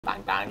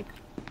bang, bang.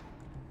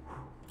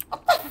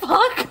 What the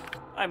fuck?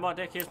 Hey, my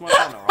dick, here's my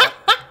gun, alright?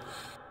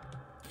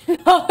 No.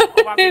 Oh,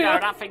 well, you know,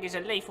 that thing is a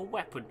lethal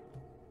weapon.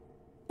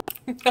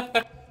 Stop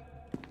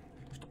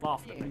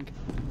laughing at me.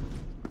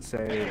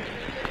 Say.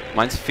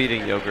 Mine's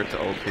feeding yogurt to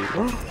old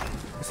people.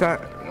 Is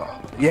that?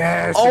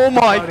 Yes. Oh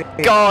my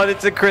god,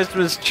 it's a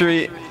Christmas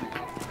tree.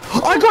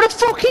 I got a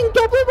fucking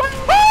double run!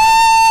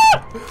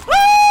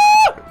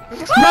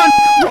 Run!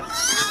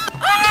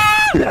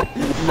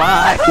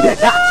 My.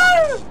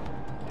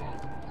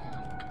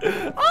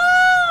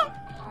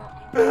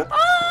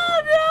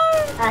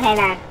 Oh, hey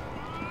there.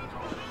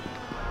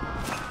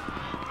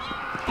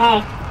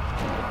 Hey.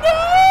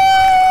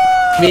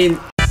 I mean...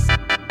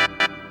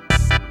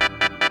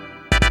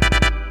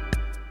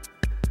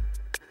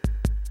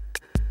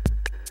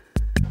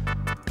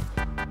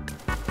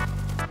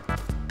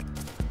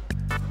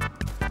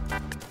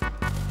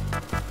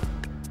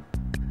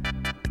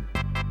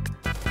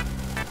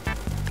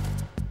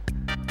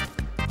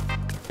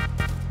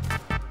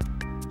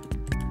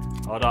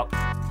 Hold up.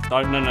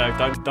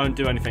 Don't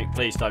do anything.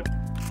 Please don't.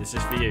 This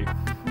is for you.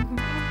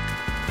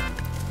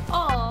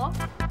 Aww.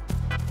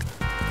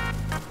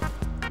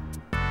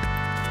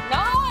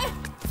 No!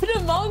 It's an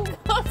Among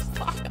Us!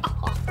 Fuck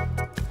off!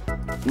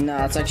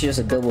 Nah, it's actually just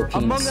a double penis.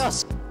 Among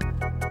Us.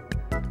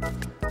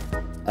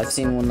 I've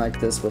seen one like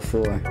this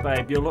before.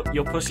 Babe,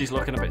 your pussy's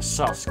looking a bit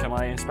sus. Can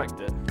I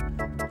inspect it?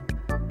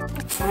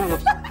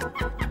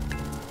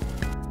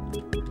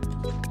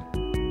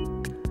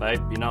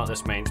 Babe, you know what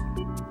this means.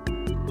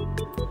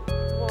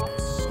 What?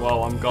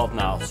 Well, I'm God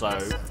now, so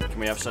can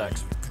we have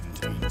sex?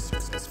 I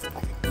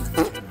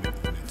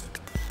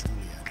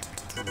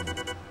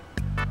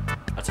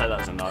take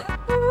that as a no.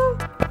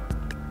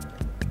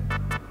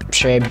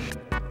 Shame.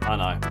 I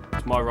know.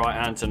 It's my right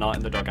hand tonight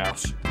in the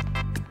doghouse.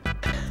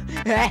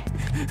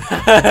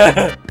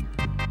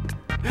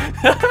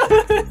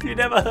 You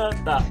never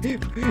heard that?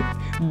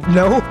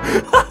 No.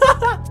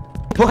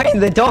 What, in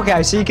the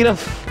doghouse? So you could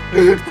have.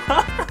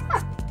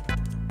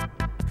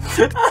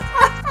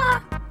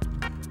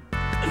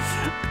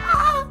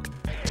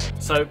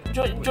 So, Do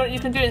you know what you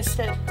can do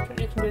instead?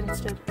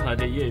 can I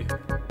do you? You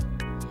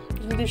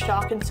can do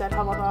shark instead,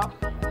 how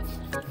about that?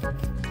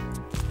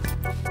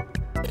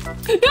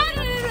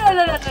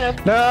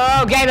 No.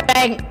 No,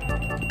 gaming!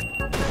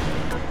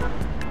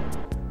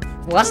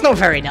 Well, that's not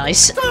very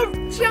nice.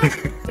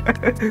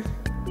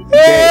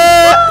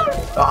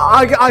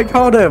 I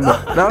caught him.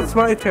 That's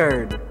my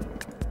turn.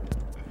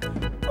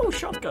 Oh,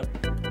 shotgun.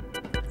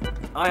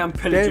 I am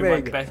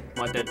pillaging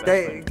my dead best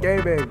friend.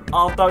 Gaming.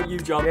 Oh, don't you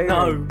jump. Gaming.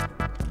 No.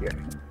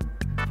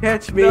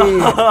 Catch me.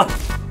 No.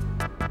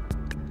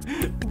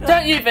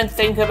 Don't you even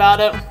think about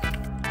it.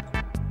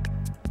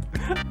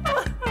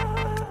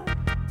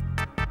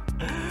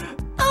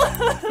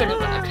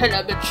 Gonna kill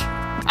a bitch.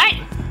 Hey!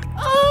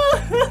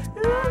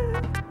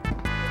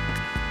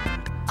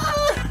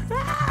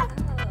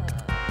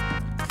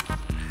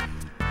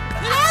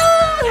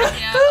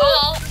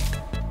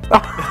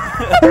 I've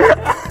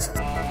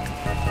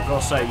got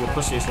to say, your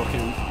pussy is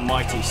looking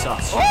mighty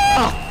sus.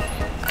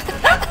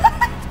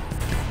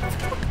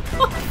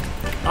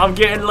 I'm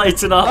getting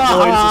late enough,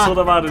 boys. That's all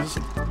that matters.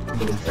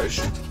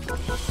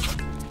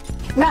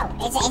 Bro,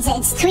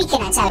 it's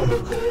tweaking it out.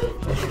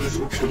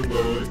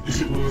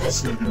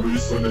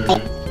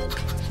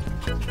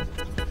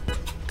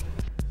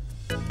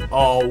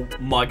 Oh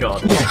my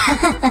god.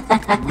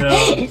 No.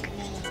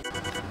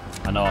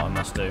 I know what I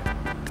must do.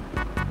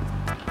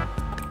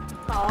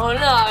 Oh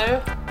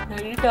no. No,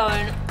 you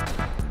don't.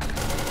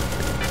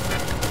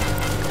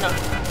 No.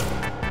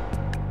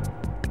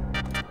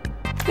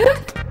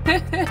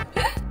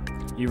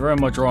 You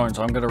ruined my drawing,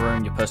 so I'm gonna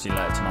ruin your pussy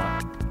later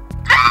tonight.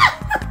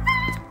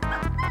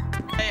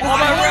 I'm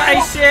a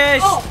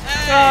racist!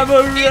 I'm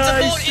a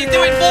racist! You're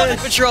doing border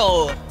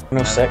patrol!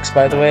 No sex,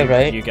 by the way,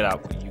 right? You get out.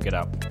 You get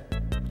out.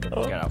 Get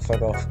out.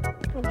 Fuck off.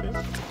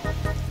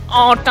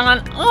 Oh,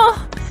 Dan.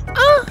 Oh.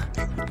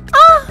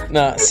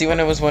 Nah, see when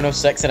it was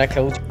 106 and I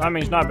killed you? That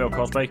means no, Bill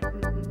Cosby.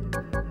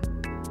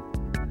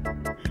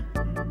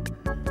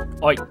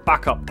 Oi,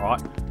 back up,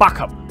 alright?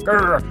 Back up.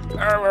 Back up,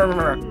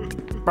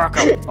 alright? Back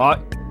up.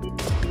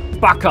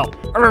 Back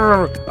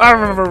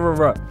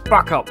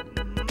up.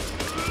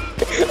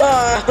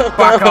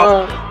 Back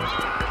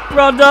up.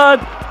 Run, Dad.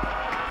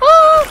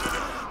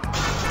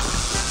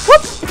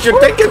 What do you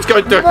think it's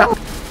going to happen?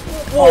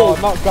 Oh,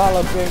 not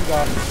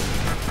Galabinga.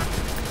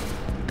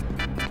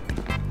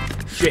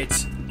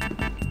 Shit.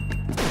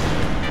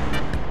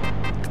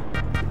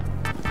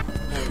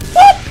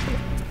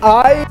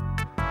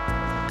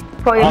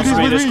 Answer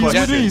me this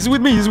question. He's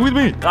with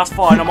me. That's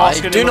fine, I'm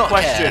asking him a not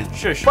question. care.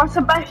 Shush. What's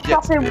the best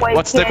shopping week?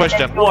 What's the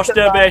question? What's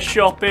the best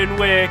shopping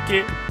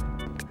wicket?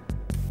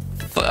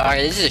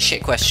 Alright, this is a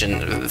shit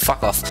question.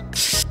 Fuck off.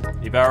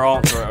 You better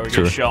answer it or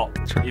you get shot.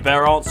 You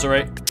better answer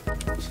it.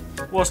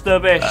 What's the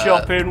best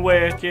shopping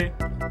wicket?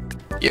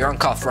 You're on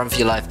cuff, run for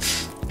your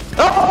life.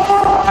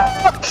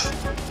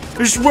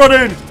 He's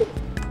running!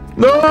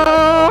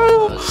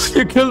 No!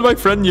 You killed my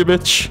friend, you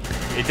bitch.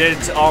 He did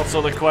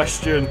answer the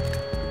question.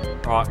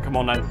 Right, come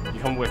on then. You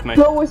come with me.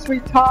 Flo was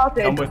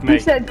retarded. Come with me. He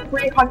said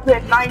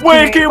 390.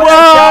 Wakey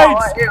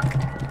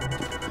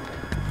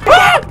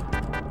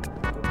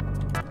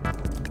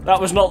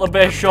That was not the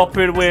best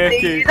shopping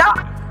wakey.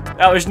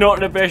 That was not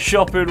the best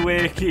shopping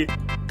wakey.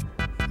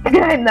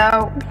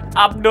 No.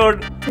 I'm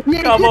done.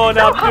 Yeah, Come on,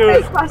 I'm how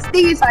many done.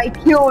 pasties I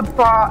killed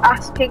for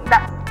asking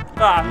that.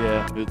 Ah,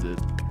 Yeah, who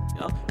did?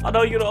 I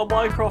know you're not a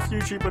Minecraft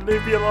YouTuber,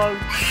 leave me alone.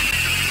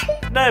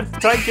 Nev,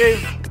 thank you.